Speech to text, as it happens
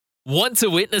Want to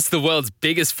witness the world's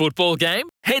biggest football game?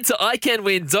 Head to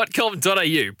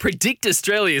iCanWin.com.au, predict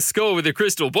Australia's score with a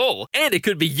crystal ball, and it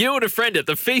could be you and a friend at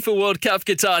the FIFA World Cup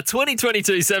Qatar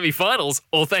 2022 semi-finals,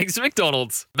 all thanks to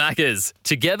McDonald's. Maccas,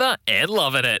 together and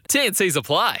loving it. TNCs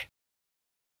apply.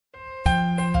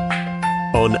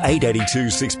 On 882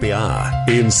 6PR,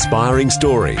 inspiring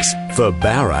stories for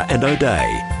Barra and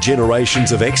O'Day.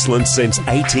 Generations of excellence since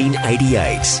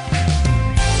 1888.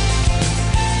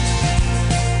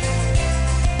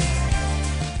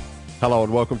 Hello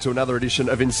and welcome to another edition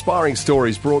of Inspiring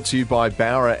Stories brought to you by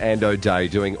Bauer and O'Day,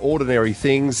 doing ordinary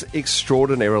things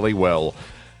extraordinarily well.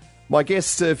 My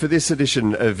guest for this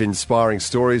edition of Inspiring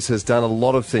Stories has done a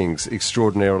lot of things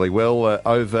extraordinarily well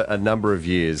over a number of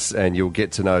years, and you'll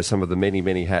get to know some of the many,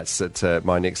 many hats that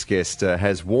my next guest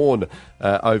has worn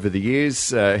over the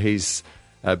years. He's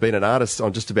been an artist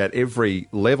on just about every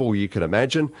level you can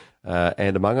imagine,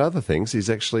 and among other things, he's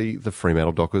actually the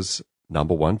Fremantle Dockers'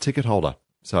 #1 ticket holder.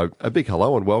 So a big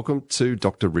hello and welcome to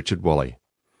Dr. Richard Walley.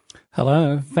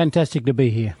 Hello, fantastic to be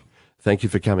here. Thank you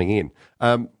for coming in.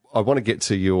 I want to get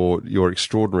to your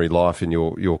extraordinary life and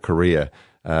your career,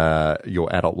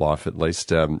 your adult life at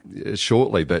least,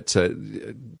 shortly. But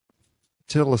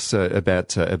tell us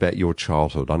about your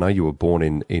childhood. I know you were born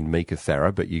in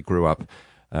Meekatharra, but you grew up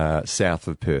south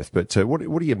of Perth. But what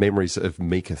are your memories of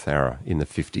Meekatharra in the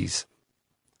 50s?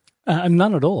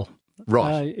 None at all.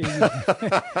 Right.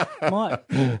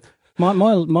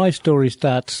 My story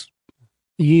starts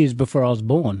years before I was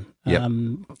born. Yep.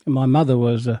 My mother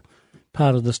was a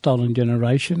part of the stolen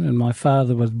generation, and my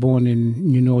father was born in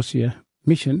New Norcia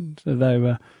Mission, so they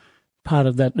were part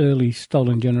of that early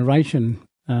stolen generation,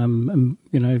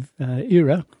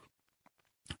 era.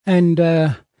 And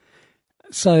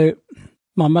so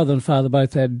my mother and father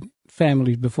both had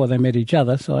families before they met each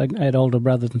other, so I had older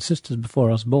brothers and sisters before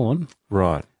I was born.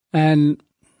 Right. And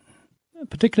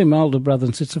particularly my older brother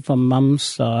and sister from mum's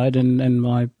side and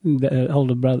my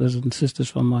older brothers and sisters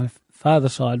from my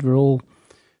father's side were all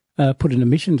put into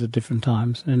missions at different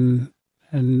times. And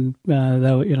they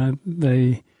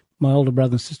were, my older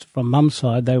brother and sister from mum's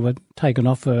side, they were taken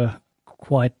off at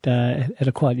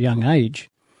a quite young age.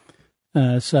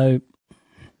 So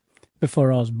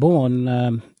before I was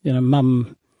born,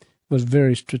 mum was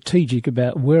very strategic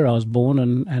about where I was born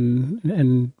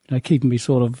and keeping me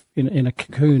sort of in a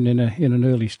cocoon in an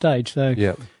early stage. So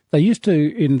yep. They used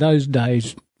to, in those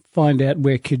days, find out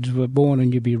where kids were born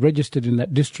and you'd be registered in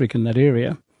that district, in that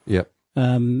area. Yep.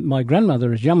 My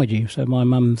grandmother is Yamaji, so my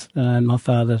mum's and my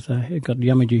father's got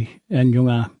Yamaji and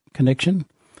Yunga connection,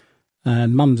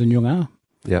 and mum's in Yunga.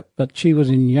 Yep. But she was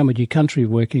in Yamaji country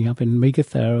working up in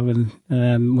Meekatharra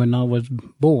when I was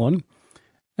born.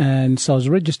 And so I was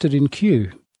registered in Kew.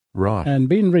 Right. And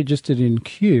being registered in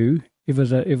Kew, it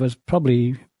was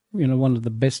probably one of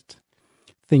the best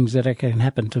things that can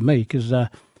happen to me, because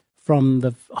from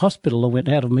the hospital I went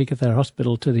out of Meekatharra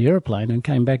Hospital to the aeroplane and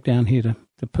came back down here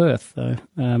to Perth.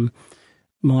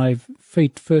 My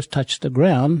feet first touched the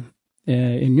ground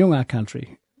in Yunga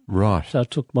country. Right. So I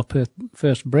took my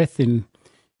first breath in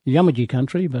Yamaji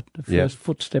country, but the first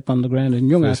footstep on the ground in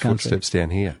Yunga first country. Footsteps down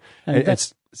here.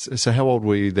 And so how old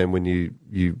were you then when you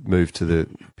moved to the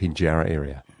Pinjarra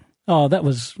area? Oh, that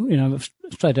was,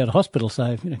 straight out of hospital,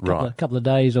 so a couple of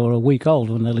days or a week old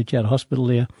when they let you out of hospital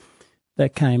there,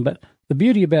 that came. But the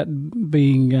beauty about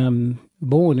being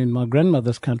born in my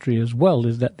grandmother's country as well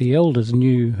is that the elders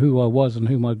knew who I was and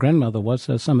who my grandmother was,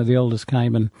 so some of the elders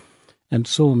came and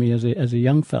saw me as a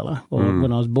young fella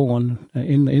when I was born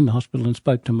in the hospital and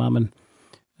spoke to mum and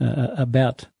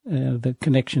about the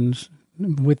connections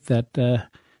with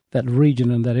that region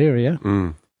and that area.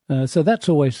 So that's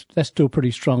still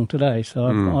pretty strong today. So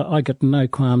I got no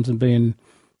qualms in being,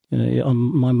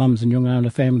 my mum's in Yunga and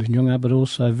the family's in Yunga, but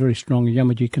also very strong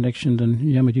Yamaji connection and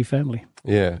Yamaji family.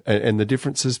 Yeah, and the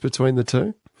differences between the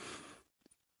two,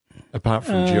 apart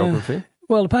from geography?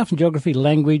 Well, apart from geography,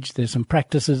 language, there's some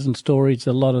practices and stories,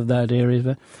 a lot of that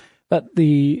area. But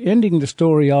the ending the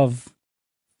story of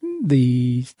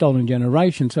the stolen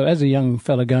generation. So as a young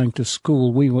fella going to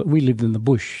school, we lived in the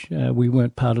bush. We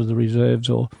weren't part of the reserves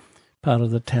or part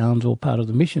of the towns or part of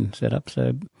the mission setup.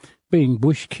 So being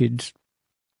bush kids,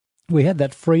 we had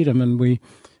that freedom and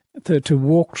to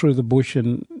walk through the bush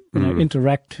and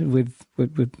interact with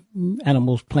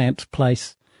animals, plants,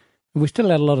 place. We still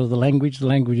had a lot of the language. The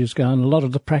language is gone. A lot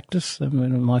of the practice. I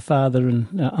mean, my father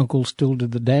and uncle still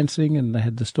did the dancing and they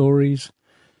had the stories.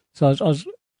 So I was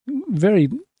very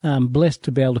blessed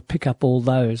to be able to pick up all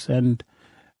those. And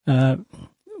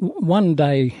one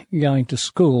day going to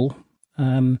school,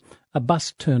 a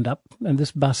bus turned up, and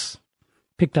this bus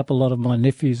picked up a lot of my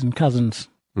nephews and cousins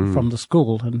from the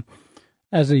school. And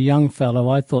as a young fellow,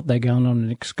 I thought they were going on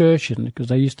an excursion because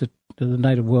the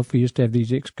native welfare used to have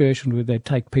these excursions where they'd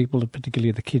take people,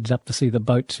 particularly the kids, up to see the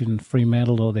boats in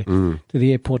Fremantle or to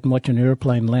the airport and watch an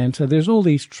aeroplane land. So there's all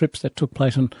these trips that took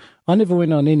place, and I never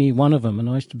went on any one of them, and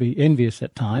I used to be envious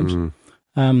at times.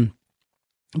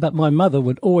 But my mother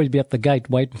would always be at the gate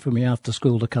waiting for me after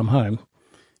school to come home.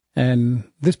 And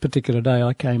this particular day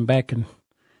I came back and,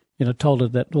 told her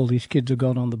that all these kids had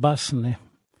gone on the bus, and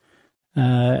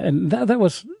that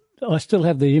was, I still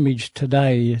have the image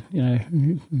today,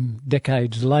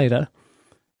 decades later,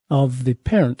 of the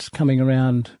parents coming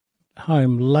around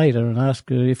home later and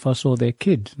asking her if I saw their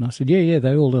kids. And I said, yeah,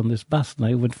 they're all on this bus and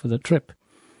they went for the trip.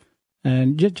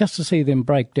 And just to see them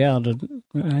break down,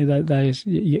 and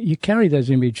you carry those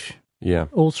images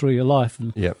all through your life.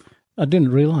 And I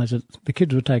didn't realise that the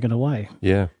kids were taken away.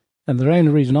 Yeah. And the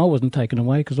only reason I wasn't taken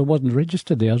away because I wasn't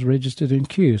registered there. I was registered in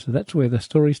Kew, so that's where the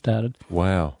story started.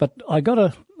 Wow. But I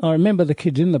remember the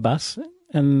kids in the bus,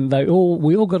 and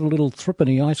we all got a little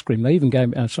threepenny ice cream. They even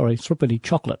gave me, threepenny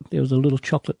chocolate. There was a little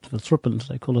chocolate for threepence.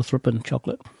 They call it threepen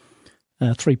chocolate.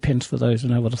 3 pence for those who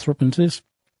know what a threepence is.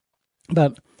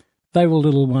 But they were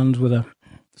little ones with a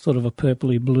sort of a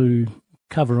purpley blue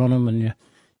cover on them, and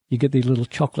you get these little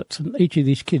chocolates. And each of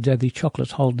these kids had these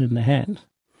chocolates holding in their hand.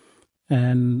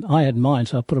 And I had mine,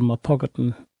 so I put it in my pocket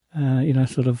and,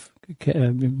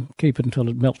 keep it until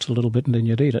it melts a little bit and then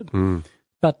you'd eat it.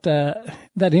 But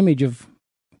that image of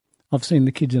seeing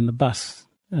the kids in the bus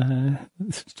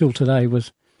still today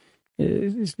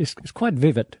is quite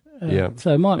vivid.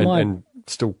 So and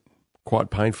still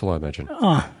quite painful, I imagine.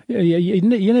 Oh, yeah, you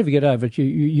never get over it.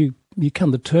 You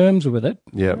come to terms with it.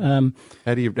 Yeah.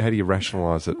 How do you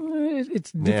rationalise it?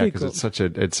 It's now, difficult because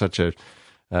it's such a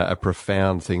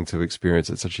profound thing to experience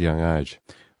at such a young age.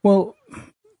 Well,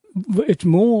 it's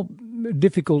more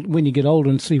difficult when you get older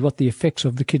and see what the effects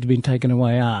of the kids being taken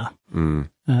away are. A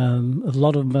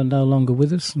lot of them are no longer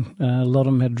with us. A lot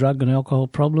of them had drug and alcohol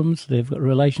problems. They've got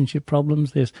relationship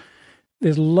problems. There's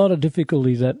a lot of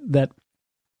difficulties that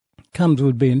comes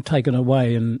with being taken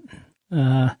away, and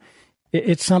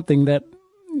it's something that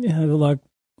like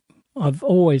I've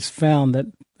always found that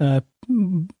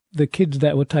the kids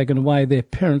that were taken away, their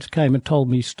parents came and told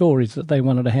me stories that they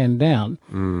wanted to hand down.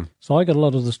 So I got a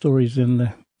lot of the stories and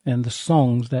the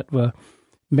songs that were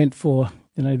meant for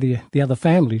the other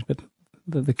families, but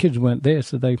the kids weren't there,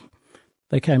 so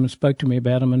they came and spoke to me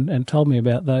about them and told me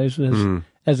about those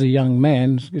as a young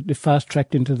man, fast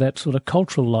tracked into that sort of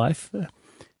cultural life.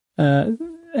 And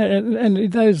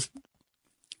those,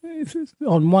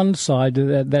 on one side,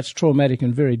 that's traumatic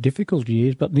and very difficult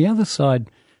years, but the other side,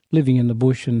 living in the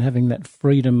bush and having that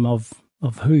freedom of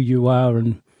who you are,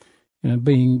 and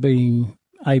being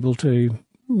able to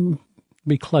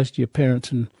be close to your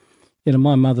parents. And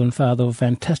my mother and father were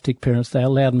fantastic parents. They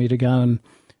allowed me to go and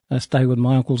stay with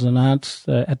my uncles and aunts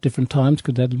at different times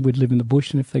because we'd live in the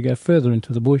bush. And if they go further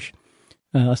into the bush,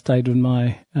 I stayed with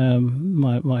my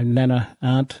nana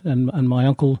aunt and my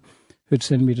uncle, who'd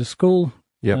send me to school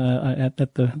at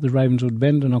the Ravenswood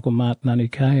Bend, and Uncle Martin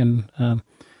Anikay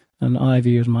and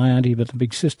Ivy was my auntie, but the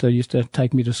big sister used to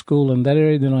take me to school in that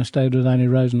area. Then I stayed with Auntie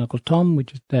Rose and Uncle Tom,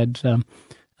 which is Dad's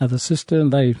other sister,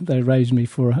 and they raised me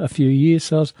for a few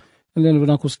years. And then with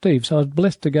Uncle Steve. So I was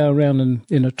blessed to go around and,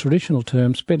 in a traditional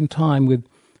term, spend time with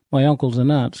my uncles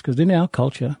and aunts, because in our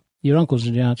culture, your uncles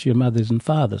and your aunts are your mothers and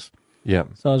fathers. Yeah.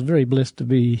 So I was very blessed to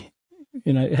be,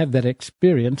 have that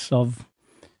experience of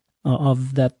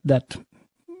that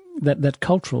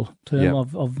cultural term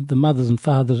of the mothers and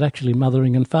fathers actually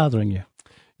mothering and fathering you.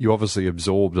 You obviously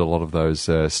absorbed a lot of those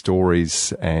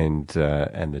stories and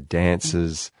the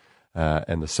dances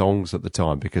and the songs at the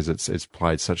time, because it's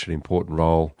played such an important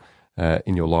role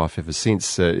in your life ever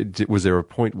since. Was there a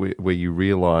point where you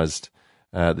realised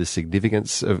the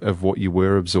significance of what you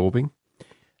were absorbing?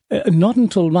 Not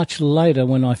until much later,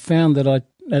 when I found that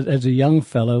as a young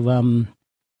fellow,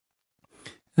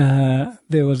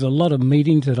 there was a lot of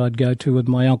meetings that I'd go to with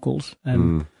my uncles,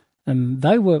 and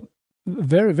they were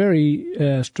very,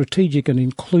 very strategic and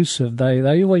inclusive.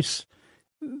 They always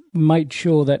made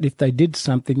sure that if they did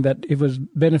something, that it was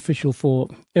beneficial for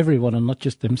everyone and not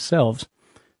just themselves.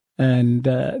 And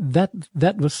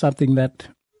that was something that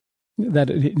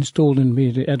it installed in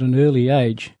me at an early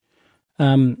age.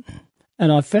 And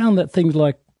I found that things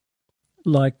like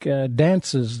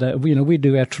dances that we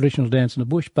do our traditional dance in the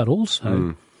bush, but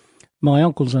also my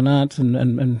uncles and aunts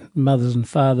and mothers and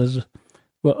fathers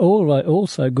were all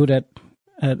also good at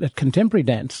contemporary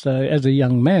dance. So as a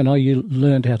young man, I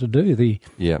learned how to do the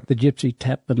gypsy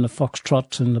tap and the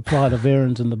foxtrots and the Pride of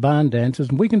Erins and the barn dances,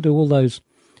 and we can do all those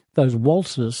those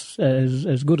waltzes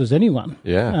as good as anyone.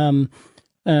 Yeah.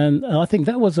 And I think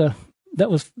that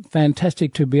was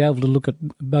fantastic to be able to look at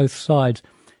both sides.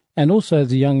 And also,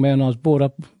 as a young man, I was brought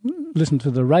up listening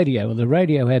to the radio. The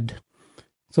radio had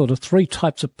sort of three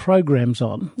types of programs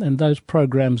on, and those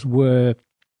programs were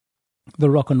the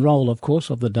rock and roll, of course,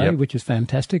 of the day, which is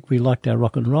fantastic. We liked our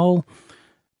rock and roll.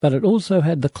 But it also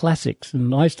had the classics,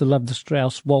 and I used to love the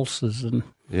Strauss waltzes and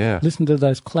listen to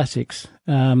those classics.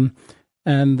 And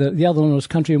the other one was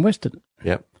country and western.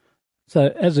 Yep.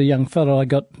 So as a young fellow, I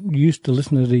got used to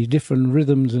listening to these different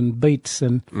rhythms and beats,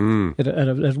 and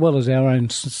as well as our own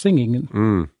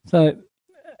singing. So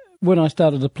when I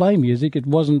started to play music, it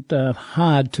wasn't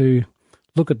hard to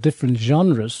look at different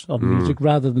genres of music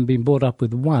rather than being brought up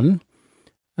with one.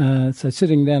 So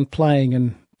sitting down playing,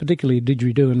 and particularly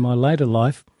didgeridoo in my later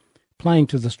life, playing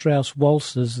to the Strauss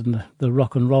waltzes and the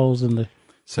rock and rolls and the...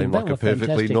 Seemed like a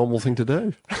perfectly normal thing to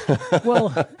do.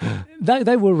 Well,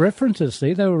 they were references,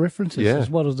 see? They were references as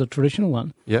well as the traditional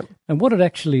one. Yep. And what it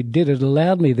actually did, it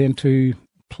allowed me then to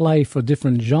play for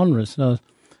different genres. I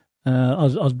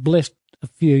was blessed a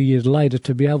few years later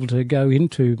to be able to go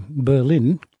into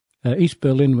Berlin, East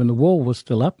Berlin when the wall was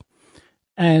still up,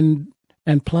 and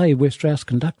play where Strauss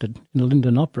conducted in the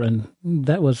Linden Opera. And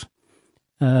that was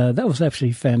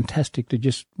actually fantastic to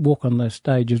just walk on those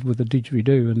stages with the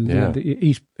didgeridoo, and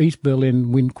the East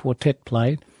Berlin Wind Quartet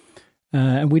played.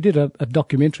 And we did a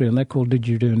documentary on that called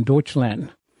Didgeridoo in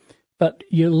Deutschland. But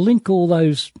you link all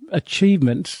those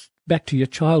achievements back to your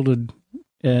childhood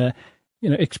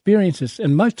experiences.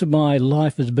 And most of my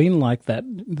life has been like that.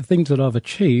 The things that I've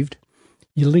achieved,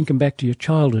 you link them back to your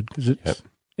childhood, because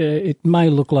it may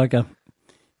look like a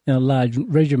large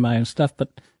resume and stuff,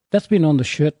 but that's been on the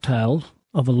shirt tail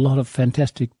of a lot of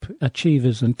fantastic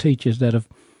achievers and teachers that have,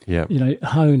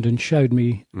 honed and showed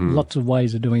me lots of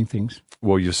ways of doing things.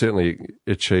 Well, you've certainly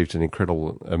achieved an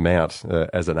incredible amount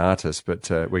as an artist, but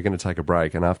we're going to take a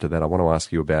break. And after that, I want to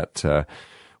ask you about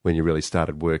when you really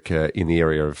started work in the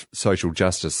area of social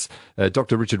justice.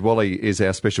 Dr. Richard Walley is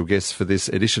our special guest for this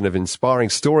edition of Inspiring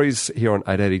Stories here on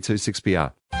 882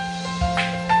 6PR.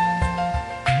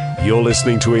 You're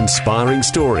listening to Inspiring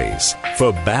Stories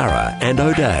for Barra and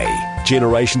O'Day.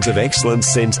 Generations of excellence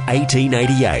since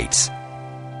 1888.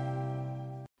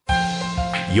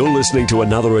 You're listening to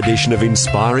another edition of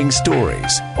Inspiring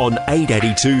Stories on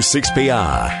 882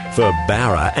 6PR for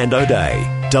Barra and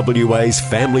O'Day, WA's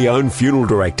family-owned funeral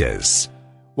directors.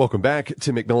 Welcome back.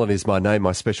 Tim McMillan is my name.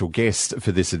 My special guest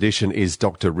for this edition is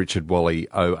Dr. Richard Walley,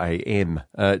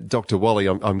 OAM. Dr. Walley,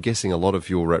 I'm guessing a lot of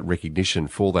your recognition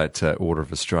for that Order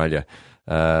of Australia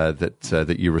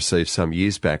that you received some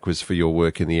years back was for your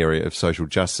work in the area of social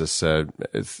justice,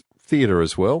 theatre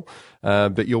as well.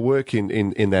 But your work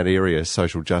in that area,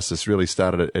 social justice, really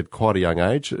started at quite a young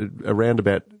age, around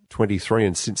about 23,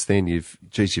 and since then you've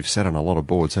sat on a lot of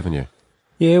boards, haven't you?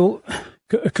 Yeah, well,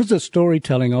 because of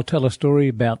storytelling, I'll tell a story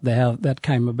about how that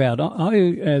came about. I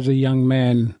as a young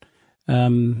man,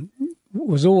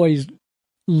 was always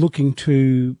looking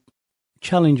to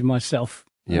challenge myself.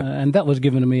 And that was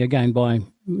given to me again by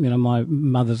my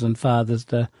mothers and fathers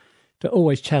to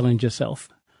always challenge yourself.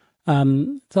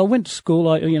 So I went to school.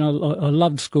 I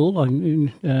loved school.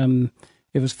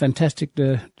 It was fantastic.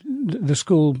 The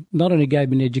school not only gave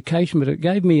me an education, but it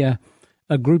gave me a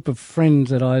group of friends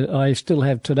that I still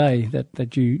have today.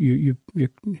 That you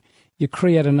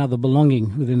create another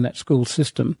belonging within that school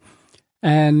system.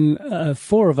 And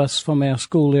 4 of us from our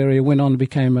school area went on and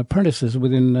became apprentices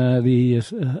within the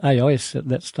AIS at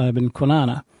that stage in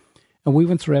Kwinana. And we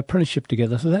went through our apprenticeship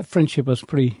together. So that friendship was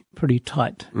pretty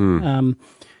tight. And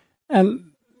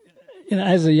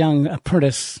as a young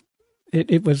apprentice,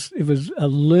 it was a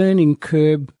learning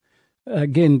curve,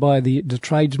 again, by the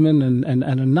tradesmen and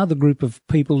another group of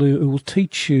people who will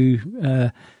teach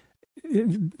you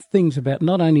things about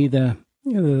not only the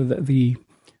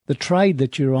trade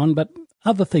that you're on, but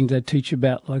other things they teach you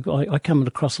about. Like I come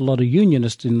across a lot of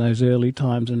unionists in those early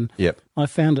times, and I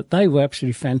found that they were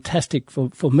absolutely fantastic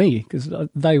for me, because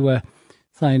they were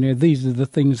saying, these are the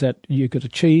things that you could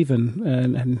achieve,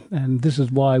 and this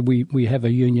is why we have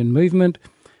a union movement.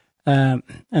 And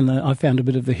I found a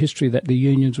bit of the history that the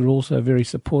unions were also very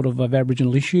supportive of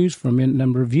Aboriginal issues for a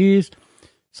number of years.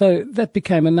 So that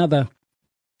became another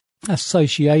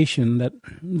association that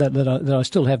I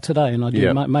still have today, and I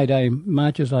do May Day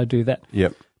marches. I do that.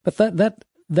 But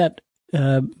that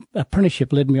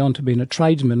apprenticeship led me on to being a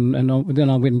tradesman, and then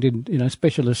I went and did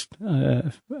specialist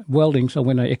welding. So I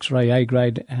went to X-ray A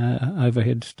grade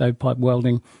overhead stovepipe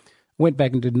welding. Went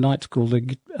back and did night school to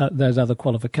get those other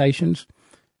qualifications.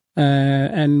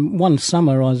 And one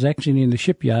summer I was actually in the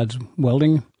shipyards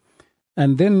welding,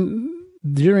 And then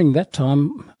during that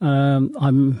time,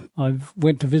 I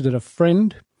went to visit a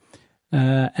friend,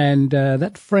 and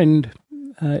that friend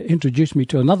introduced me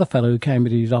to another fellow who came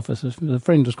into his office. The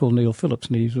friend was called Neil Phillips,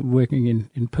 and he's working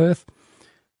in Perth.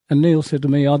 And Neil said to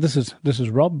me, "Oh, this is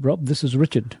Rob. Rob, this is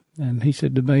Richard." And he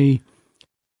said to me,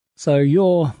 "So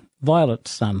you're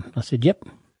Violet's son?" I said, "Yep."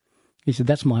 He said,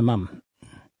 "That's my mum."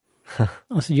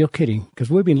 I said, "You're kidding," because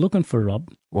we've been looking for Rob.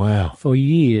 Wow. For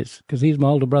years, because he's my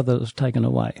older brother that was taken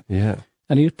away. Yeah.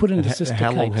 And he was put into Sister How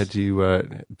Kate's. long had you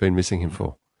been missing him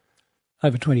for?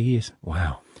 Over 20 years.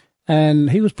 Wow. And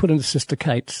he was put into Sister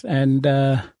Kate's, and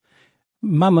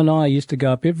Mum and I used to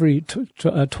go up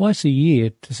twice a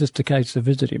year to Sister Kate's to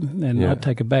visit him. And I'd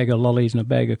take a bag of lollies and a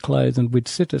bag of clothes, and we'd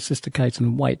sit at Sister Kate's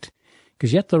and wait.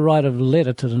 Because you had to write a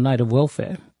letter to the native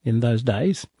welfare in those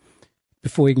days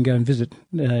before you can go and visit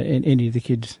any of the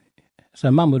kids. So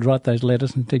Mum would write those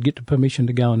letters and to get the permission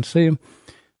to go and see him.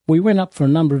 We went up for a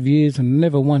number of years and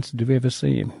never once did we ever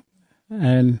see him.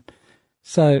 And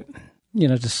so,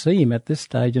 to see him at this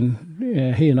stage,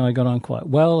 and he and I got on quite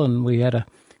well, and we had a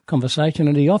conversation,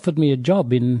 and he offered me a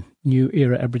job in New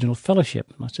Era Aboriginal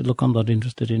Fellowship. And I said, "Look, I'm not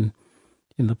interested in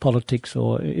the politics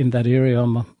or in that area.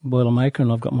 I'm a Boilermaker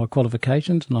and I've got my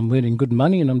qualifications and I'm earning good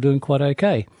money and I'm doing quite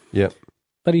okay." Yep.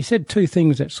 But he said two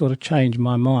things that sort of changed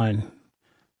my mind.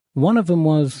 One of them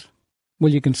was,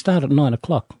 "Well, you can start at 9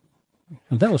 o'clock."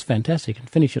 And that was fantastic, and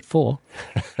finish at 4,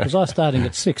 because I was starting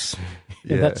at 6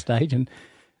 at that stage. And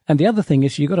the other thing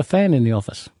is, you got a fan in the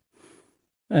office.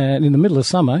 And in the middle of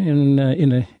summer, in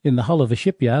the hull of a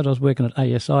shipyard, I was working at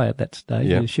ASI at that stage,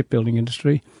 the shipbuilding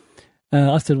industry.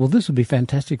 I said, "Well, this would be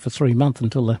fantastic for 3 months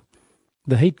until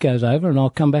the heat goes over, and I'll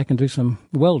come back and do some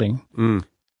welding."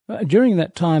 During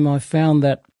that time, I found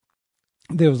that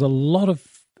there was a lot of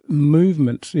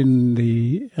movements in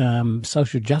the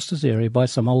social justice area by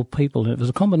some old people. It was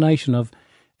a combination of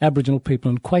Aboriginal people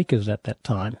and Quakers at that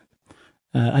time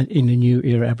in the New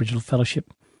Era Aboriginal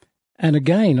Fellowship. And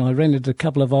again, I ran into a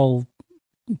couple of old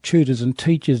tutors and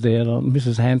teachers there, like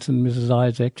Mrs. Hanson, Mrs.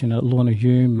 Isaac, Lorna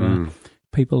Hume,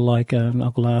 people like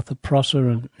Uncle Arthur Prosser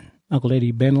and Uncle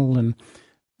Eddie Bennell. And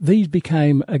these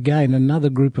became, again, another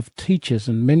group of teachers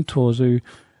and mentors who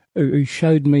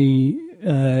showed me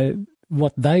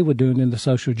what they were doing in the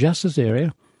social justice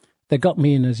area. They got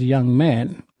me in as a young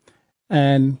man.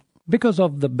 And because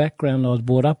of the background I was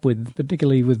brought up with,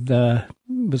 particularly with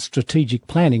strategic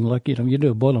planning, like, you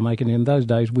do a Boilermaker, and in those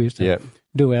days we used to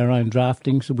do our own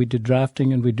drafting. So we did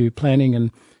drafting and we do planning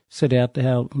and set out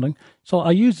how. So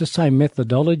I used the same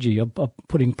methodology of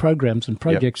putting programs and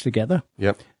projects together,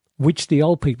 which the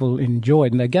old people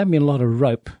enjoyed. And they gave me a lot of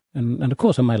rope. And of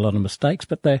course I made a lot of mistakes,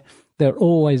 but they're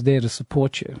always there to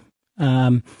support you.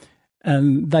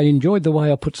 And they enjoyed the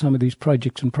way I put some of these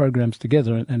projects and programs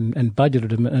together and budgeted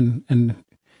them and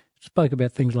spoke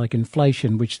about things like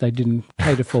inflation, which they didn't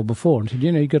cater for before, and said,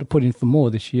 you've got to put in for more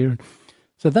this year.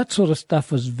 So that sort of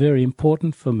stuff was very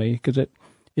important for me, because it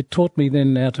taught me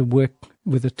then how to work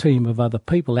with a team of other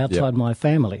people outside my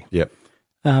family.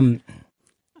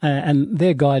 And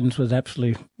their guidance was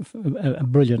absolutely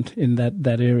brilliant in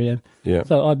that area.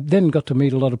 So I then got to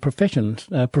meet a lot of professionals,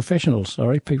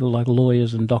 people like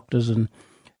lawyers and doctors,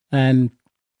 and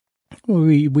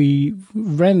we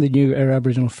ran the New Era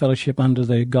Aboriginal Fellowship under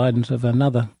the guidance of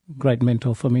another great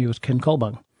mentor for me, was Ken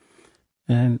Colbung.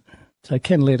 And so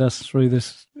Ken led us through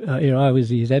this era. I was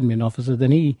his admin officer.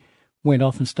 Then he went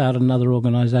off and started another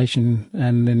organisation,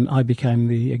 and then I became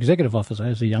the executive officer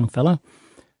as a young fella.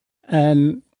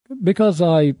 And because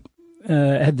I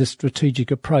had this strategic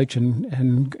approach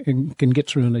and can get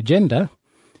through an agenda,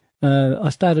 I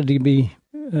started to be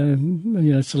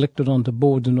selected onto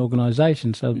boards and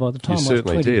organisations. So by the time I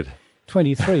was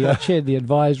 23, I chaired the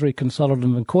advisory, consultative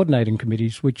and coordinating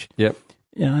committees, which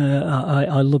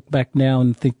I look back now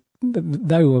and think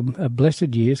they were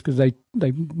blessed years, because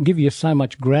they give you so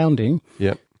much grounding.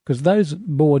 Because those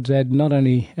boards had not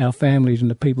only our families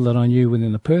and the people that I knew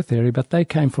within the Perth area, but they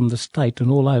came from the state and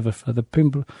all over. For the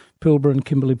Pilbara and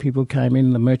Kimberley people came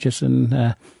in, the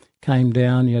Murchison came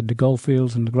down, you had the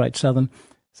Goldfields and the Great Southern.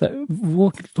 So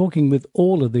talking with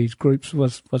all of these groups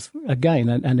was again,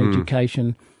 an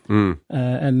education.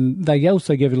 And they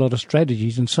also give you a lot of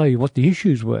strategies and show you what the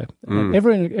issues were.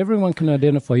 Everyone can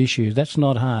identify issues. That's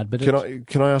not hard. But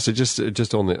can I ask you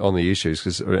just on the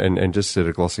issues, and just sort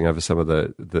of glossing over some of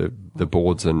the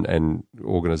boards and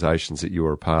organisations that you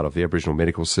were a part of: the Aboriginal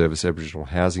Medical Service, Aboriginal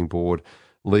Housing Board,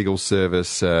 Legal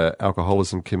Service,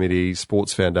 Alcoholism Committee,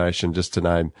 Sports Foundation, just to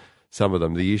name some of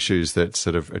them. The issues that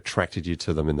sort of attracted you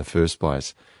to them in the first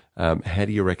place. How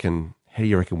do you reckon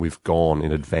we've gone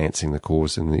in advancing the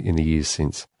cause in the years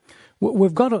since?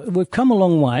 We've come a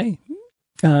long way,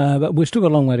 but we've still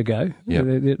got a long way to go.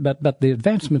 Yep. But the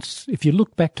advancements, if you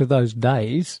look back to those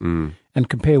days and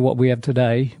compare what we have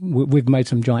today, we've made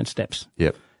some giant steps.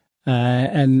 Yep.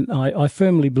 And I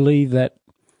firmly believe that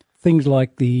things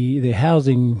like the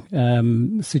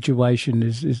housing situation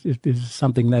is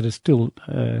something that is still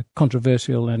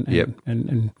controversial,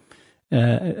 and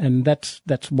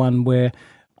that's one where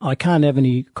I can't have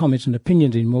any comments and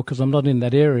opinions anymore because I'm not in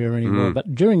that area anymore.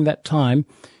 But during that time,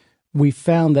 we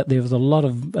found that there was a lot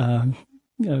of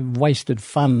wasted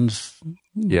funds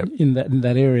in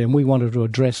that area, and we wanted to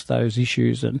address those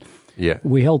issues. And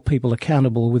we held people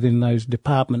accountable within those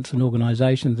departments and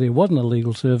organisations. There wasn't a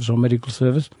legal service or medical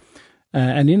service.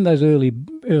 And in those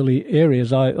early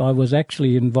areas, I was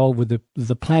actually involved with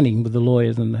the planning with the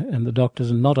lawyers and the doctors,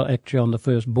 and not actually on the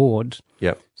first boards.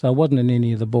 Yep. So I wasn't in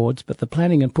any of the boards, but the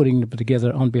planning and putting it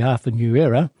together on behalf of New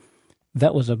Era,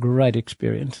 that was a great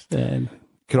experience. And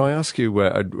can I ask you,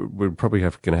 we're probably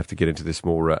going to have to get into this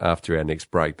more after our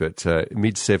next break, but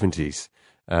mid-70s,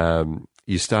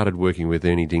 you started working with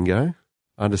Ernie Dingo.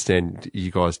 I understand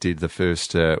you guys did the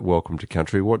first Welcome to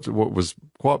Country. What was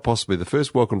quite possibly the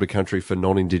first Welcome to Country for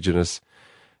non-Indigenous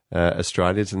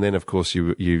Australians, and then, of course,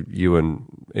 you and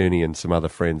Ernie and some other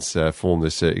friends formed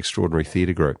this extraordinary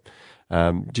theatre group.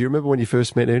 Do you remember when you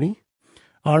first met Ernie?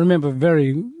 I remember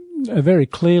very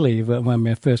clearly when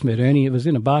I first met Ernie. It was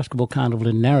in a basketball carnival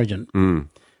in Narrogin,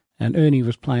 and Ernie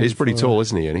was playing. He's pretty tall,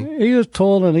 isn't he, Ernie? He was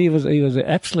tall, and he was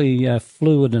absolutely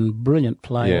fluid and brilliant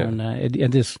player, and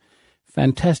this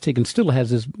fantastic, and still has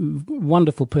this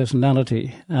wonderful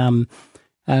personality. And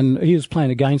he was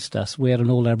playing against us. We had an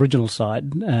all-Aboriginal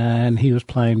side, and he was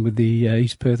playing with the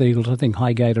East Perth Eagles, I think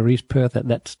Highgate or East Perth at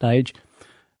that stage.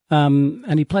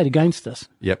 And he played against us.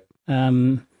 Yep.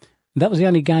 That was the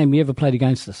only game he ever played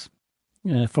against us.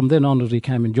 From then onwards, he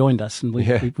came and joined us, and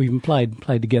we've even played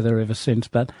together ever since.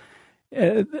 But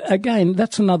again,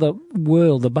 that's another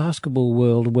world, the basketball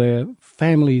world, where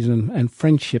families and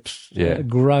friendships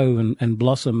grow and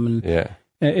blossom. And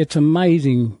it's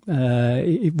amazing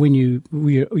when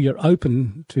you're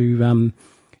open to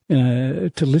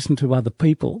listen to other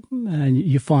people, and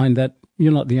you find that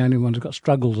you're not the only one who's got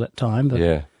struggles at time.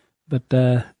 But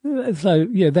that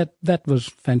was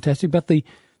fantastic. But the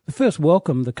first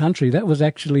Welcome the Country, that was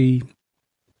actually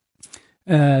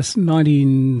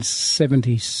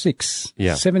 1976.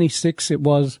 76, it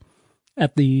was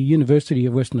at the University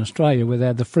of Western Australia where they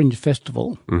had the Fringe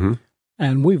Festival. Mm-hmm.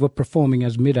 And we were performing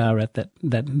as Midar at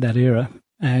that era.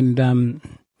 And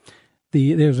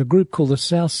there was a group called the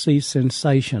South Sea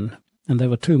Sensation, and there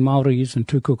were 2 Maoris and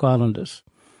 2 Cook Islanders.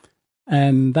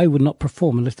 And they would not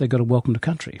perform unless they got a Welcome to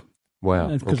Country. Wow.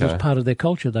 Because it was part of their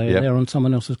culture. They're on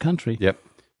someone else's country. Yep.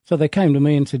 So they came to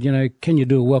me and said, can you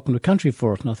do a Welcome to Country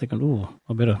for us? And I think, I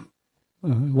better,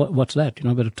 what's that?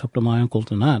 I better talk to my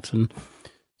uncles and aunts. And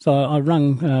so I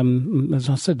rung, as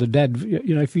I said to Dad,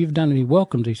 if you've done any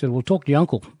welcomes, he said, well, talk to your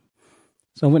uncle.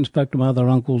 So I went and spoke to my other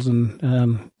uncles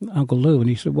and Uncle Lou, and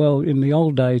he said, well, in the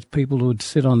old days, people would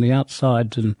sit on the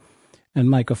outsides and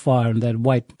make a fire, and they'd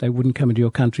wait. They wouldn't come into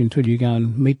your country until you go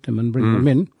and meet them and bring them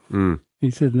in. Mm. He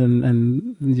said,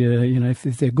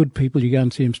 if they're good people, you go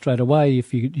and see them straight away.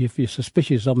 If you're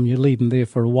suspicious of them, you leave them there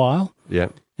for a while. Yeah.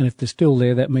 And if they're still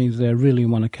there, that means they really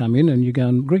want to come in, and you go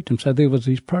and greet them. So there was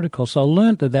these protocols. So I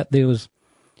learned that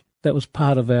was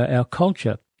part of our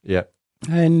culture. Yeah.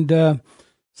 And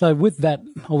so with that,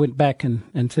 I went back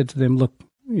and said to them, look,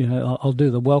 I'll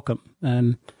do the welcome.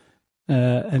 And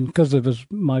because it was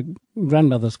my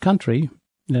grandmother's country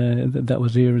that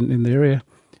was here in the area,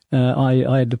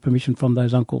 I had the permission from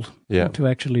those uncles to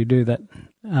actually do that.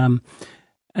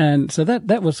 And so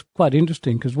that was quite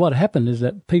interesting, because what happened is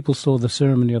that people saw the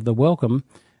ceremony of the welcome,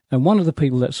 and one of the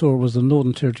people that saw it was the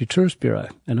Northern Territory Tourist Bureau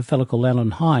and a fellow called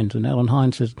Alan Hines. And Alan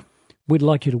Hines says, we'd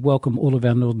like you to welcome all of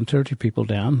our Northern Territory people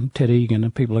down, Ted Egan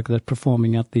and people like that,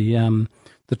 performing at the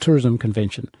tourism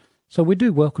convention. So we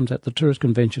do welcomes at the tourist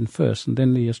convention first, and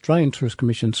then the Australian Tourist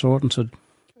Commission saw it and said,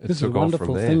 this is a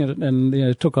wonderful thing, and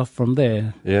it took off from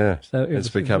there. Yeah, so it's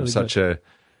become really such an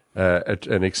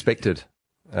expected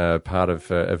part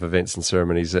of events and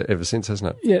ceremonies ever since,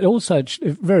 hasn't it? Yeah. Also,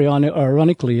 very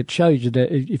ironically, it shows you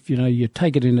that if you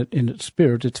take it in its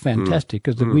spirit, it's fantastic.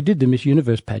 Because we did the Miss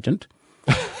Universe pageant,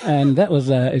 and that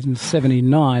was in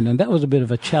 '79, and that was a bit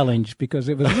of a challenge because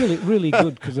it was really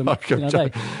good because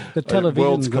the television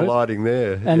worlds colliding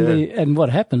there. And and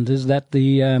what happened is that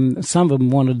some of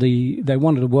them wanted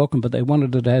a welcome, but they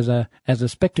wanted it as a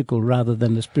spectacle rather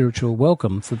than the spiritual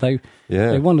welcome. So they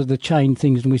wanted to change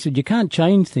things, and we said you can't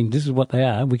change things. This is what they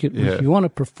are. If you want a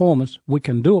performance, we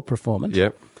can do a performance.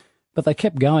 Yep. But they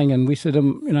kept going, and we said,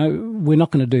 we're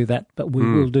not going to do that, but we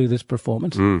will do this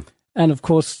performance. And, of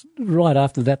course, right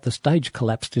after that, the stage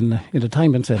collapsed in the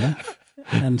entertainment centre.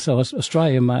 And so West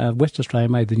Australia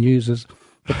made the news as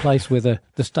the place where the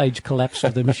stage collapsed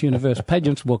with the Miss Universe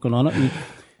pageants walking on it. And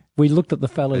we looked at the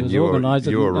fellow who organised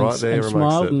it and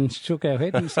smiled and shook our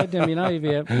head and said to him,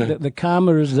 the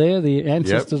karma is there, the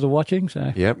ancestors are watching.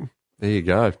 So Yep, there you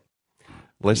go.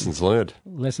 Lessons learned.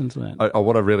 Lessons learned. I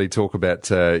want to really talk about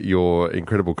your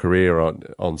incredible career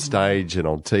on stage and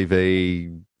on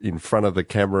TV, in front of the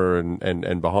camera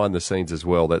and behind the scenes as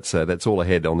well. That's all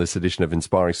ahead on this edition of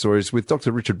Inspiring Stories with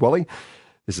Dr. Richard Walley.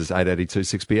 This is 882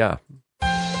 6PR.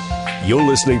 You're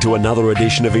listening to another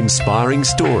edition of Inspiring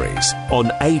Stories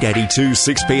on 882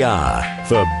 6PR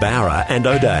for Barra and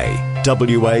O'Day,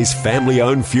 WA's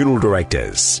family-owned funeral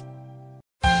directors.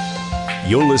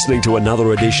 You're listening to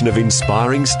another edition of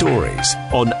Inspiring Stories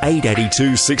on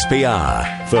 882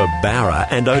 6PR for Barra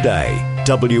and O'Day,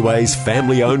 WA's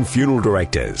family-owned funeral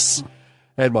directors.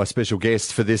 And my special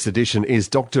guest for this edition is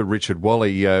Dr. Richard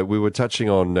Walley. We were touching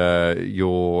on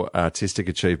your artistic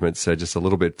achievements just a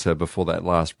little bit before that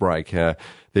last break.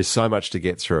 There's so much to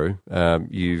get through.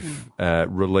 You've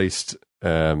released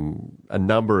a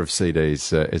number of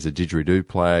CDs as a didgeridoo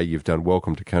player. You've done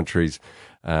Welcome to Countries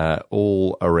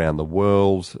all around the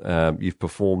world. You've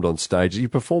performed on stage. You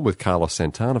performed with Carlos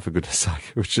Santana, for goodness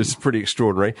sake, which is pretty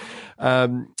extraordinary.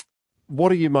 What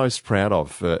are you most proud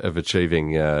of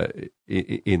achieving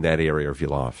in that area of your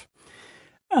life?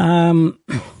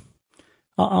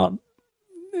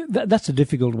 That's a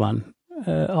difficult one.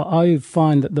 I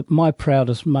find that my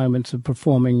proudest moments of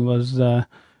performing was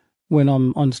when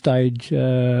I'm on stage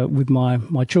with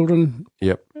my children,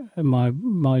 my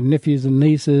nephews and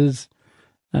nieces.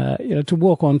 To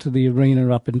walk onto the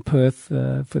arena up in Perth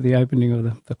for the opening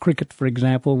of the cricket, for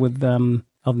example, with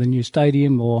of the new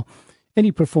stadium, or any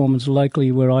performance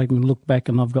locally where I can look back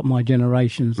and I've got my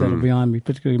generations that are behind me,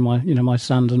 particularly my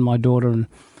sons and my daughter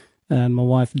and my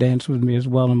wife dance with me as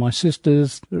well, and my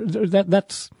sisters.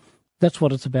 That's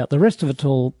what it's about. The rest of it's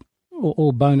all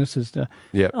bonuses.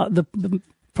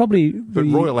 Probably. But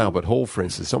Royal Albert Hall, for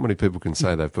instance, so many people can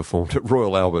say they've performed at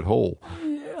Royal Albert Hall.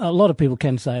 A lot of people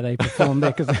can say they perform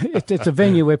there because it's a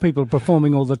venue where people are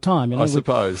performing all the time. I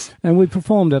suppose. And we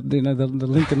performed at the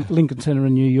Lincoln Center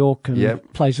in New York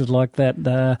and places like that.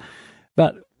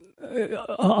 But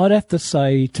I'd have to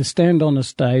say, to stand on a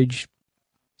stage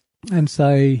and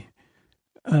say,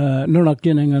 "Nurak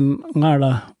Jining and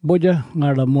Ngarla Boja,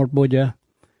 Ngarla Mort Boja,"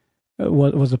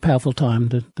 was a powerful time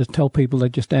to tell people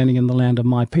that you're standing in the land of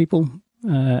my people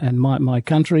and my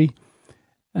country,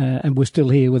 and we're still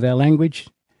here with our language.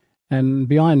 And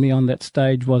behind me on that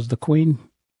stage was the Queen,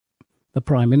 the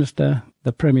Prime Minister,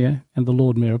 the Premier, and the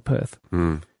Lord Mayor of Perth.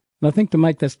 And I think to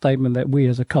make that statement that we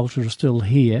as a culture are still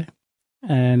here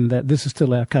and that this is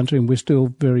still our country and we're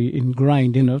still very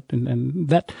ingrained in it, and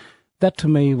that to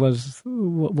me was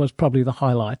probably the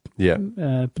highlight. Yeah.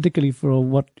 Particularly for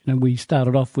what we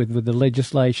started off with the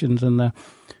legislations and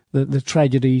the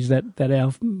tragedies that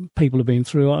our people have been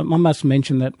through. I must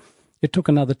mention that it took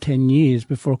another 10 years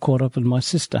before I caught up with my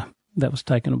sister. That was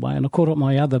taken away. And I caught up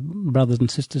my other brothers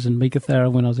and sisters in Meekatharra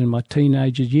when I was in my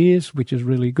teenager years, which is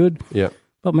really good. Yeah.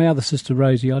 But my other sister,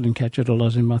 Rosie, I didn't catch it till I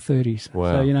was in my 30s.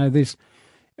 Wow.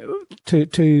 So,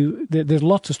 there's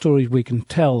lots of stories we can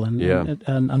tell. And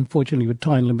unfortunately, with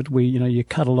time limit, you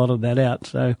cut a lot of that out.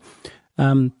 So,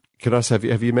 Could I ask,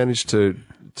 have you managed to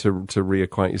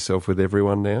reacquaint yourself with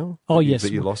everyone now? Oh, yes.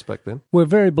 That you lost back then? We're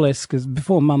very blessed because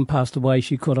before Mum passed away,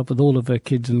 she caught up with all of her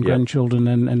kids and grandchildren,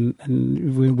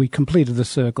 and we completed the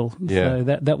circle. Yeah. So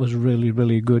that was really,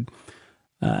 really good.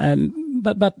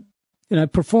 But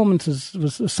performance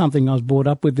was something I was brought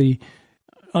up with.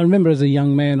 I remember as a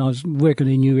young man, I was working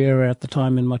in New Era at the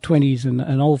time in my 20s, and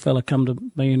an old fella come to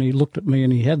me and he looked at me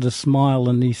and he had this smile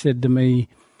and he said to me,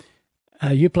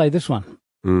 "You play this one."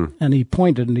 And he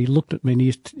pointed and he looked at me and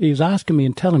he was asking me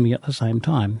and telling me at the same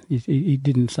time. He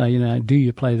didn't say, "Do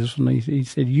you play this one?" He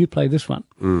said, "You play this one."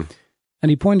 And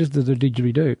he pointed to the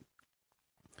didgeridoo.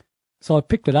 So I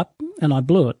picked it up and I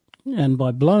blew it. And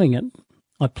by blowing it,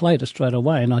 I played it straight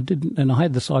away, and I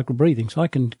had the cycle breathing, so I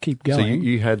can keep going. So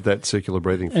you had that circular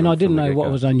breathing and I didn't know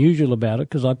what was unusual about it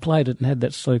because I played it and had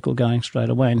that circle going straight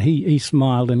away. And he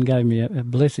smiled and gave me a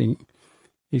blessing.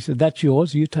 He said, "That's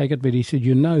yours, you take it," but he said,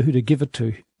 "You know who to give it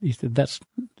to." He said,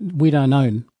 "We don't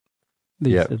own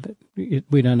this.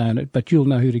 We don't own it, but you'll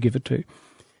know who to give it to."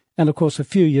 And, of course, a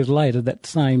few years later, that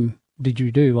same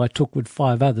didgeridoo I took with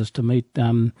 5 others to meet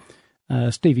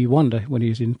Stevie Wonder when he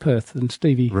was in Perth. And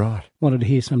Stevie wanted to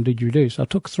hear some didgeridoo. So I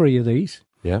took 3 of these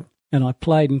and I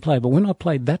played and played. But when I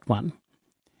played that one,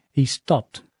 he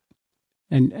stopped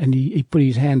and he put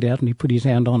his hand out and he put his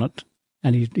hand on it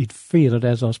and he'd feel it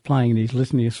as I was playing and he's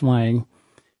listening to swaying.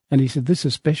 And he said, "This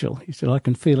is special." He said, "I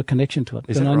can feel a connection to it."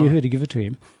 Is and that I knew right? who to give it to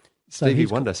him. Stevie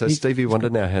Wonder. So Stevie Wonder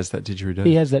now has that didgeridoo.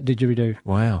 He has that didgeridoo.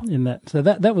 Wow. In that. So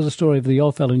that was the story of the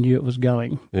old fellow knew it was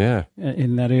going Yeah.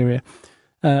 in that area.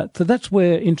 So that's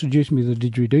where it introduced me to the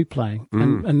didgeridoo playing.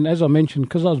 And as I mentioned,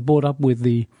 because I was brought up with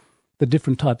the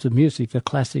different types of music, the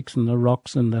classics and the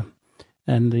rocks and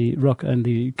the rock and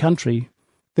the country,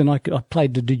 then I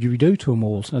played the didgeridoo to them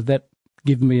all. So that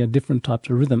gave me a different types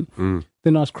of rhythm.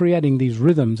 Then I was creating these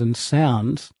rhythms and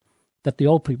sounds that the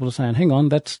old people are saying, "Hang on,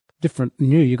 that's different,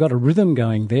 new. You got a rhythm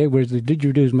going there," whereas the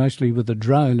didgeridoo is mostly with the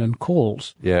drone and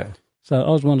calls. Yeah. So I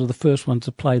was one of the first ones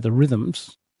to play the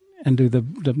rhythms and do the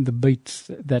beats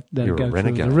that You're go a through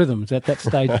renegade. the rhythms at that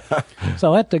stage.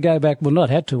 So I had to go back. Well, not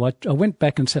had to. I went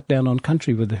back and sat down on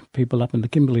country with the people up in the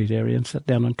Kimberleys area and sat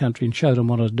down on country and showed them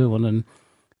what I was doing, and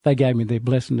they gave me their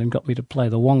blessing and got me to play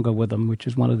the wonga with them, which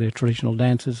is one of their traditional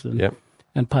dances,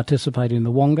 and participate in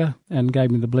the wonga, and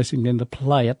gave me the blessing then to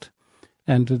play it.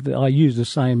 And I use the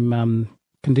same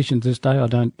conditions this day. I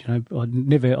don't,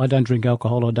 I don't drink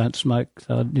alcohol. I don't smoke.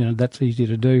 So that's easy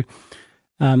to do.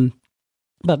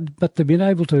 But to being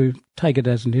able to take it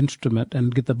as an instrument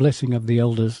and get the blessing of the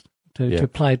elders to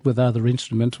play it with other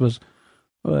instruments was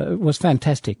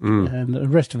fantastic. And the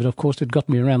rest of it, of course, it got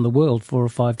me around the world 4 or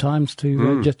 5 times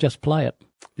to just play it.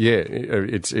 Yeah,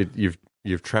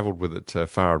 you've travelled with it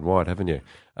far and wide, haven't you?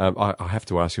 I have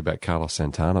to ask you about Carlos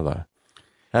Santana, though.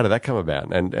 How did that come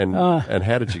about? And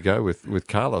how did you go with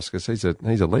Carlos? Because he's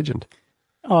a legend.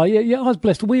 Oh yeah, I was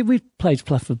blessed. We played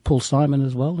stuff with Paul Simon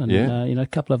as well, and a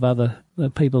couple of other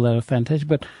people that are fantastic.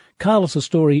 But Carlos's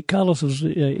story. Carlos was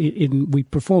we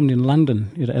performed in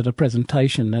London at a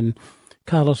presentation, and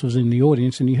Carlos was in the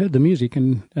audience, and he heard the music,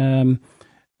 and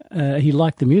he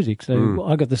liked the music. So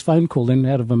I got this phone call then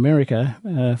out of America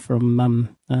from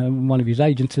one of his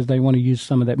agents, says they want to use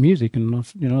some of that music, and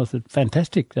I said,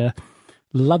 fantastic,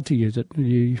 love to use it.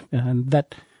 And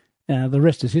that the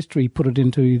rest is history. He put it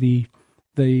into the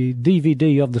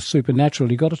DVD of the Supernatural.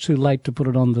 He got it too late to put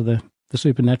it onto the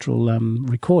Supernatural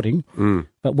recording,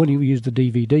 but when he used the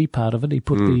DVD part of it, he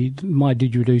put My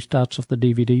Didgeridoo starts off the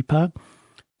DVD part.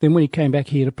 Then when he came back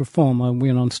here to perform, I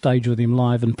went on stage with him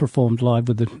live and performed live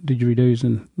with the didgeridoos,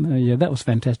 and that was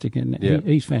fantastic, and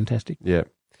he's fantastic. Yeah.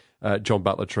 John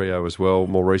Butler Trio as well,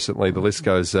 more recently. The list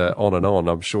goes on and on.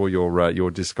 I'm sure your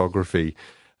discography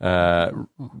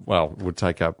would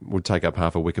take up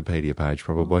half a Wikipedia page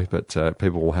probably, but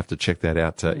people will have to check that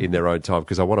out in their own time,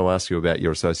 because I want to ask you about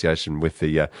your association with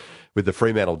the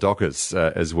Fremantle Dockers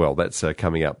as well. That's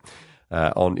coming up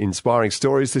on Inspiring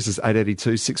Stories. This is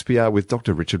 882 6PR with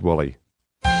Dr. Richard Walley.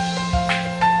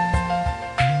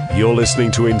 You're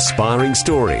listening to Inspiring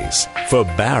Stories for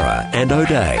Barra and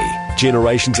O'Day.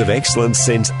 Generations of excellence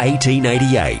since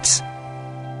 1888.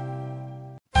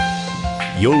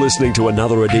 You're listening to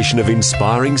another edition of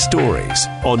Inspiring Stories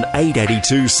on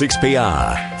 882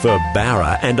 6PR for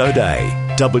Barra and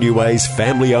O'Day, WA's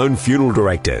family-owned funeral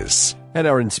directors. And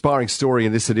our inspiring story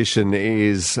in this edition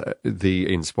is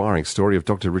the inspiring story of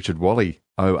Dr. Richard Walley,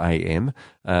 OAM.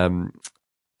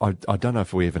 I don't know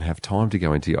if we even have time to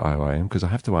go into your OAM, because I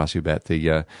have to ask you about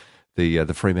the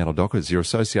Fremantle Dockers, your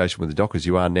association with the Dockers.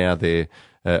 You are now their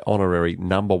honorary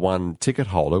number 1 ticket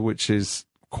holder, which is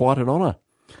quite an honour.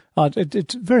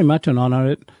 It's very much an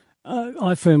honour.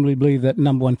 I firmly believe that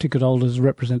number 1 ticket holders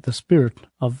represent the spirit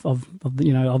of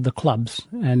the clubs,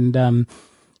 and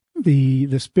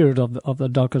the spirit of the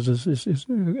Dockers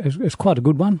is quite a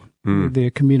good one. They're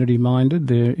community minded.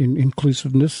 They're in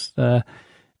inclusiveness.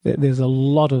 There's a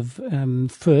lot of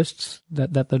firsts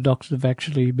that the Dockers have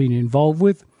actually been involved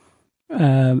with,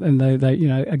 and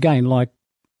they again, like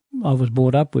I was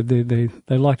brought up with,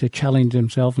 they like to challenge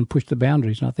themselves and push the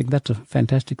boundaries, and I think that's a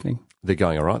fantastic thing. They're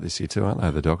going all right this year too, aren't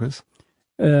they, the Dockers?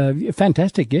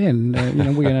 Fantastic, yeah,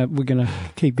 and we're gonna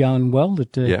keep going well.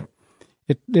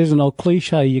 There's an old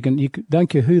cliche: you don't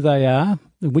care who they are,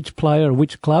 which player or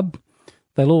which club,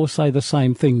 they'll always say the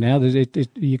same thing. Now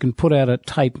you can put out a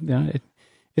tape.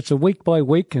 It's a week by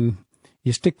week, and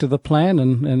you stick to the plan,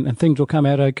 and things will come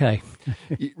out okay.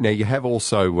 Now you have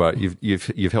also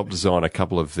you've helped design a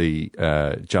couple of the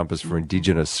jumpers for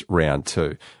Indigenous round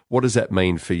 2. What does that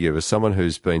mean for you as someone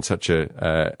who's been such an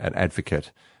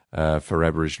advocate for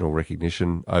Aboriginal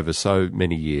recognition over so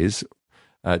many years,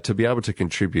 to be able to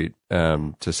contribute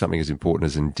to something as important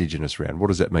as Indigenous round? What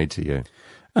does that mean to you?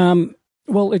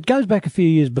 Well, it goes back a few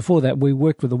years before that. We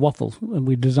worked with the Waffle, and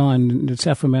we designed in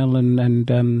South Fremantle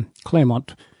and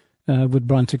Claremont with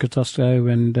Brian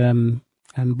Sikatosko and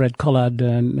Brad Collard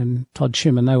and Todd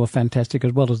Shimon, they were fantastic,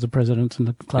 as well as the presidents and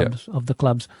the clubs of the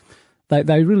clubs.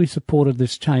 They really supported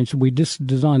this change. So we just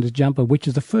designed this jumper, which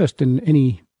is the first in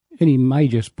any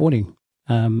major sporting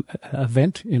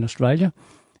event in Australia,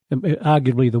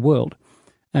 arguably the world.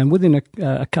 And within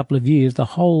a couple of years, the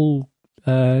whole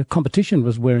competition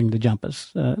was wearing the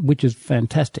jumpers, which is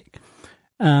fantastic.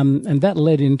 And that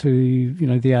led into,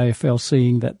 the AFL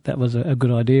seeing that was a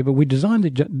good idea. But we designed the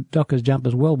Dockers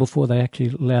jumpers well before they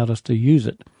actually allowed us to use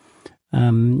it.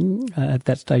 At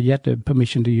that stage, you had to have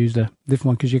permission to use the different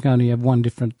one because you can only have one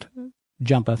different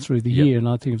jumper through the year. And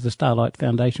I think it was the Starlight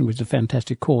Foundation, which is a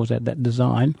fantastic cause, at that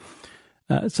design.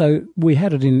 So we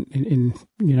had it in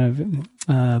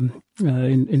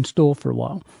store for a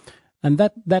while. And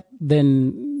that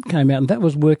then came out, and that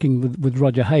was working with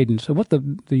Roger Hayden. So what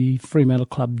the Fremantle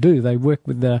Club do, they work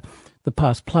with the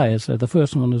past players. So the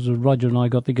first one is Roger and I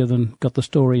got together and got the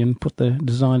story and put the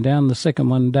design down. The second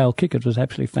one, Dale Kickett, was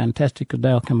absolutely fantastic because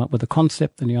Dale came up with the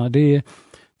concept and the idea.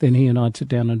 Then he and I'd sit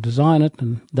down and design it,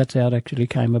 and that's how it actually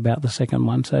came about, the second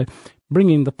one. So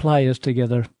bringing the players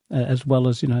together as well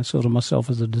as, sort of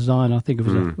myself as a designer, I think it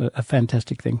was a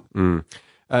fantastic thing. Mm.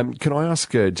 Can I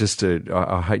ask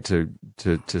I hate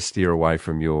to steer away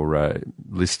from your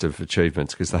list of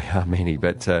achievements because they are many,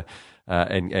 but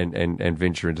and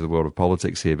venture into the world of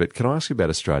politics here. But can I ask you about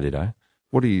Australia Day?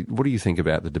 What do you think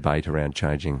about the debate around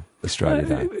changing Australia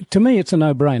Day? To me, it's a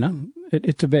no-brainer.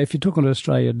 It's about, if you're talking about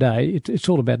Australia Day, it's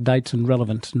all about dates and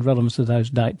relevance of those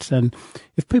dates. And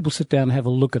if people sit down and have a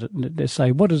look at it, and they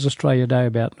say, "What is Australia Day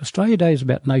about?" Australia Day is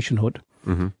about nationhood.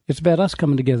 Mm-hmm. It's about us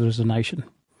coming together as a nation.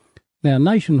 Now,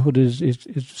 nationhood is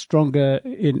stronger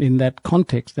in that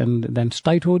context than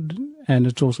statehood, and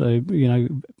it's also,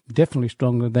 definitely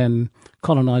stronger than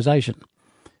colonisation.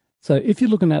 So if you're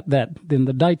looking at that, then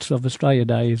the dates of Australia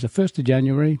Day is the 1st of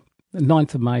January, the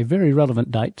 9th of May, very relevant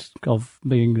dates of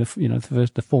being,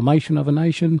 the formation of a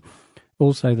nation,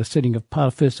 also the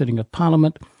first sitting of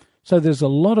Parliament. So there's a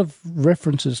lot of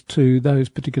references to those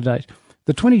particular dates.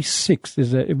 The 26th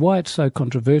is why it's so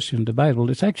controversial and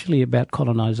debatable. It's actually about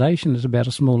colonisation. It's about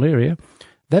a small area.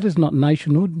 That is not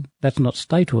nationhood. That's not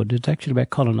statehood. It's actually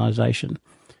about colonisation.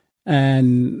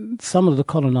 And some of the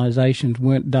colonisations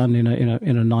weren't done in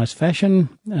a nice fashion.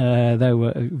 They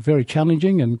were very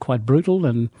challenging and quite brutal.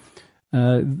 And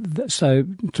so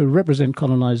to represent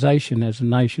colonisation as a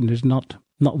nation is not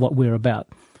what we're about.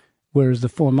 Whereas the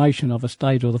formation of a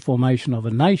state or the formation of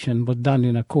a nation was done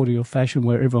in a cordial fashion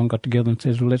where everyone got together and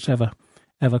says, well, let's have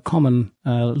a common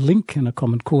link and a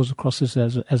common cause across this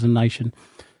as a nation.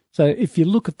 So if you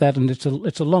look at that, and it's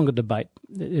a longer debate.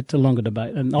 It's a longer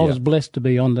debate. And I was blessed to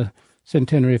be on the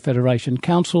Centenary Federation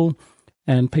Council,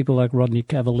 and people like Rodney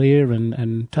Cavalier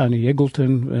and Tony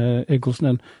Eggleston,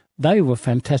 they were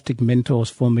fantastic mentors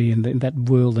for me in that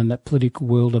world and that political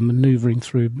world of manoeuvring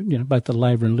through both the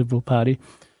Labor and Liberal Party.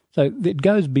 So it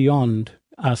goes beyond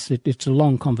us. It's a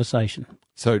long conversation.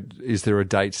 So is there a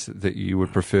date that you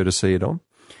would prefer to see it on?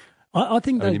 I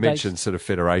think you mentioned sort of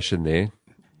federation there.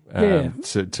 To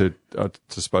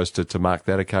mark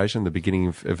that occasion, the beginning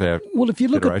of our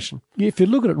federation. If you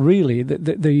look at it really,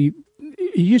 it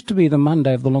used to be the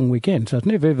Monday of the long weekend, so it's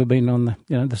never ever been on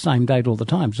the same date all the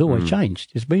time. It's always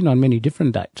changed. It's been on many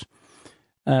different dates.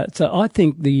 So I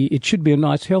think it should be a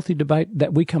nice, healthy debate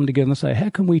that we come together and say, how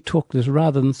can we talk this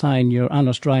rather than saying you're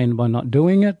un-Australian by not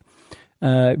doing it?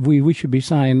 We should be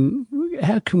saying,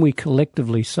 how can we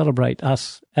collectively celebrate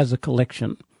us as a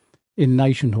collection in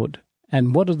nationhood?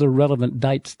 And what are the relevant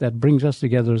dates that brings us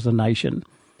together as a nation?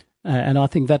 And I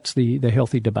think that's the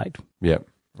healthy debate. Yeah.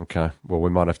 Okay. Well, we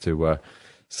might have to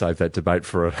save that debate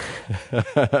for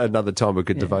another time. We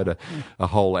could devote a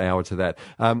whole hour to that.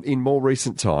 In more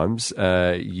recent times,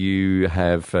 you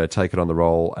have taken on the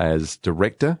role as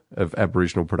Director of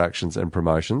Aboriginal Productions and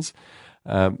Promotions.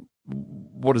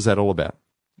 What is that all about?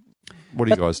 What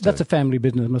do you guys do? That's a family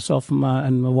business. Myself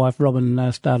and my wife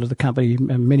Robin started the company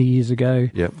many years ago.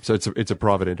 Yeah, so it's a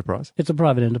private enterprise. It's a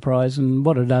private enterprise, and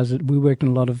what it does, we work in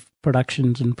a lot of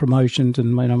productions and promotions.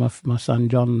 And my son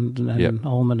John and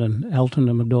Olman and Elton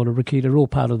and my daughter Rakita are all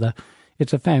part of the.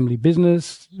 It's a family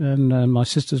business, and my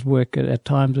sisters work at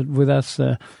times with us.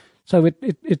 So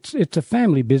it's a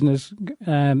family business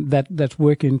that's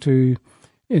working into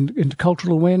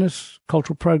cultural awareness,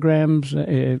 cultural programs,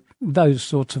 those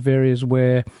sorts of areas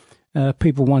where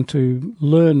people want to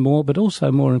learn more, but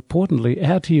also, more importantly,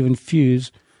 how to infuse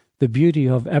the beauty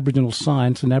of Aboriginal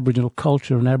science and Aboriginal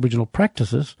culture and Aboriginal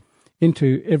practices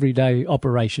into everyday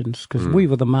operations, because we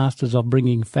were the masters of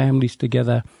bringing families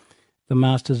together, the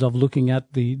masters of looking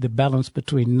at the balance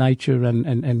between nature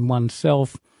and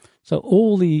oneself. So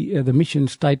all the mission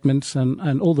statements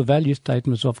and all the value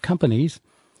statements of companies,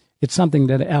 it's something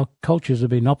that our cultures have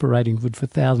been operating with for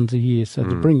thousands of years. So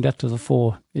to bring that to the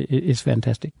fore is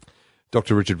fantastic.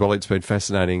 Dr. Richard Walley, it's been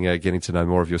fascinating getting to know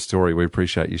more of your story. We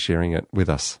appreciate you sharing it with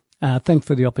us. Thanks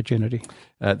for the opportunity.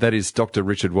 That is Dr.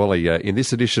 Richard Walley. In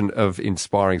this edition of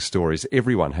Inspiring Stories,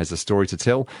 everyone has a story to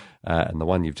tell, and the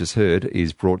one you've just heard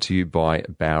is brought to you by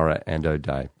Bowra and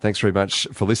O'Day. Thanks very much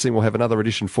for listening. We'll have another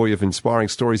edition for you of Inspiring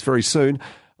Stories very soon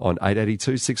on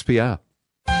 882 6PR.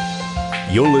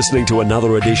 You're listening to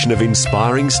another edition of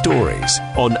Inspiring Stories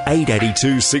on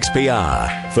 882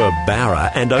 6PR for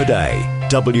Bowra and O'Day,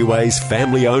 WA's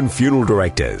family-owned funeral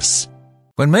directors.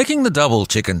 When making the double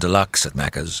chicken deluxe at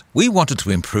Macca's, we wanted to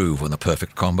improve on the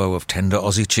perfect combo of tender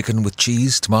Aussie chicken with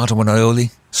cheese, tomato and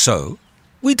aioli. So,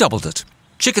 we doubled it.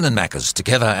 Chicken and Macca's,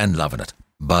 together and loving it.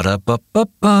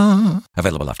 Ba-da-ba-ba-ba.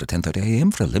 Available after 10:30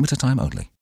 a.m. for a limited time only.